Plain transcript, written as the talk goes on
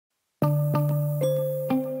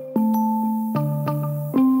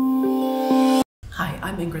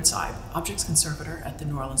Ingrid Seyb, Objects Conservator at the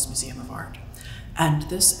New Orleans Museum of Art. And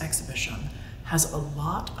this exhibition has a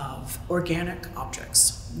lot of organic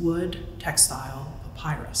objects: wood, textile,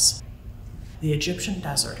 papyrus. The Egyptian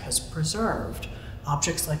desert has preserved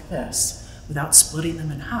objects like this without splitting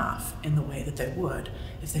them in half in the way that they would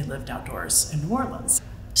if they lived outdoors in New Orleans.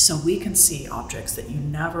 So we can see objects that you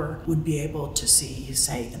never would be able to see,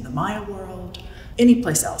 say, in the Maya world, any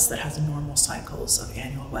place else that has normal cycles of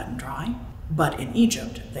annual wet and dry. But in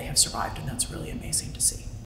Egypt, they have survived, and that's really amazing to see.